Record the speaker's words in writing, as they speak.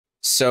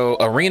So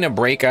Arena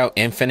Breakout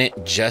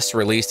Infinite just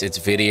released its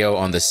video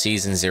on the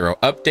Season 0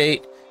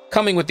 update,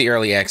 coming with the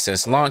early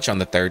access launch on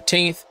the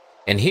 13th,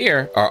 and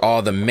here are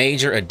all the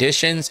major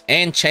additions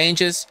and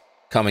changes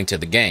coming to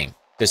the game.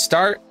 To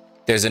start,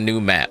 there's a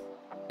new map.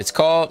 It's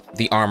called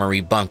the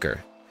Armory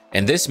Bunker,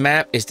 and this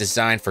map is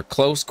designed for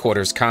close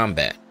quarters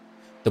combat.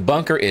 The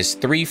bunker is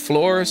 3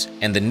 floors,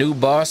 and the new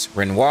boss,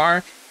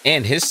 Renoir,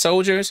 and his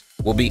soldiers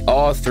will be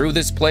all through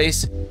this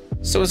place,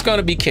 so it's going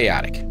to be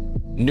chaotic.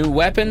 New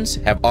weapons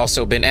have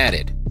also been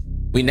added.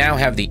 We now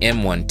have the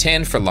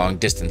M110 for long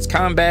distance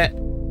combat,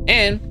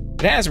 and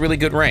it has really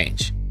good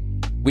range.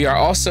 We are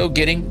also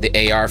getting the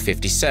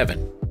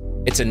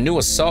AR-57. It's a new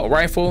assault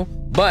rifle,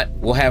 but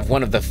will have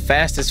one of the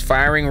fastest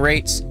firing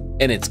rates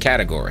in its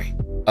category.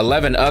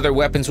 11 other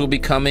weapons will be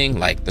coming,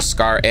 like the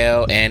Scar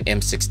L and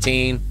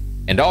M16,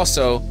 and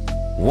also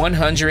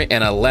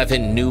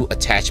 111 new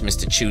attachments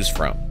to choose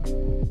from.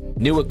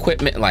 New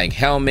equipment like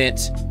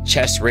helmets,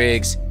 chest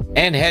rigs,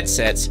 and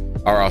headsets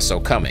are also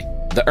coming.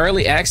 The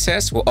early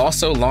access will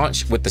also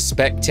launch with the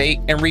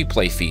spectate and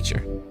replay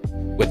feature.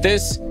 With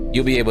this,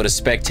 you'll be able to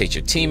spectate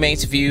your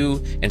teammates'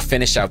 view and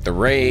finish out the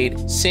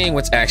raid, seeing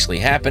what's actually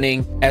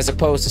happening, as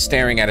opposed to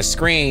staring at a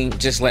screen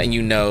just letting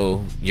you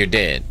know you're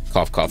dead.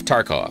 Cough, cough,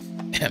 Tarkov.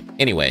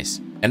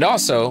 Anyways, and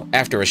also,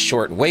 after a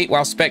short wait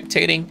while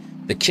spectating,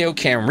 the kill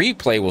cam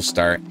replay will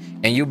start,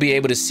 and you'll be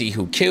able to see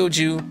who killed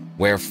you,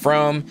 where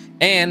from,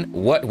 and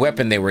what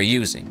weapon they were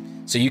using.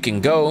 So you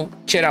can go,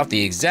 kit out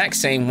the exact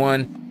same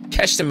one,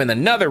 catch them in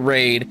another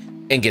raid,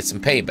 and get some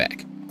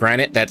payback.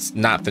 Granted, that's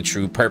not the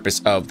true purpose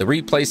of the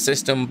replay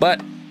system,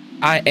 but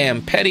I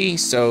am petty,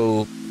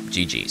 so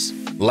GG's.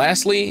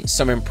 Lastly,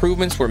 some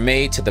improvements were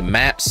made to the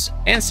maps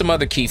and some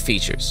other key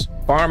features.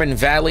 Farm and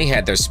Valley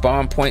had their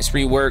spawn points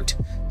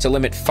reworked to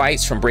limit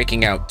fights from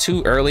breaking out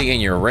too early in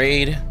your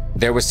raid.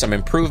 There was some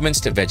improvements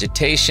to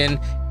vegetation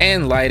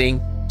and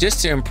lighting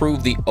just to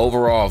improve the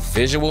overall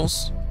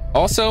visuals.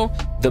 Also,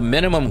 the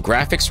minimum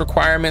graphics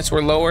requirements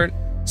were lowered,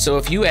 so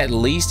if you at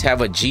least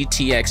have a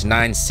GTX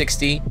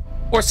 960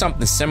 or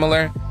something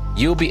similar,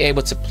 you'll be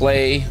able to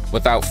play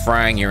without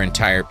frying your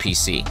entire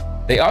PC.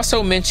 They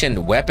also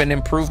mentioned weapon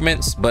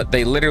improvements, but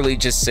they literally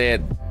just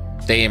said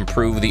they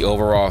improved the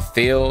overall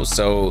feel,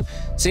 so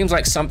seems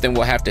like something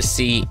we'll have to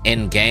see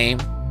in game.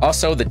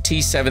 Also, the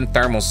T7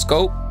 thermal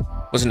scope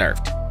was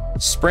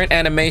nerfed. Sprint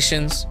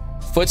animations,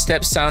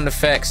 footstep sound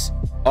effects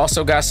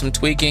also got some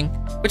tweaking,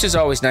 which is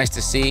always nice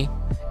to see.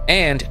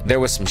 And there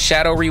was some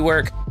shadow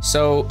rework,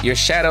 so your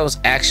shadows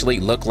actually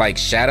look like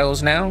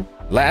shadows now.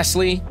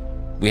 Lastly,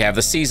 we have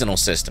the seasonal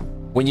system.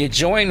 When you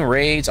join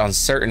raids on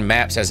certain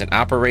maps as an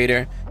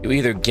operator, you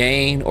either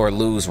gain or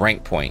lose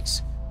rank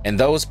points, and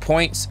those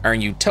points earn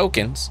you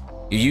tokens.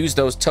 You use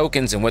those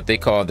tokens in what they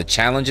call the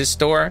challenges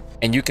store,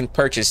 and you can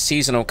purchase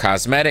seasonal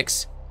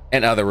cosmetics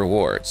and other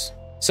rewards.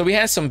 So we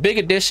had some big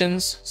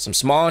additions, some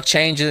small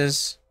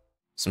changes,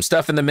 some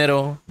stuff in the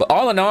middle, but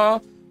all in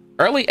all,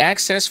 early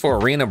access for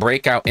Arena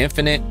Breakout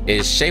Infinite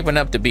is shaping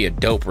up to be a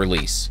dope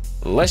release.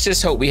 Let's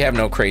just hope we have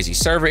no crazy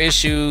server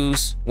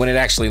issues when it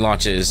actually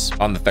launches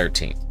on the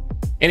 13th.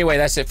 Anyway,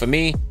 that's it for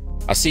me.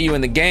 I'll see you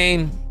in the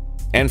game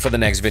and for the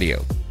next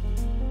video.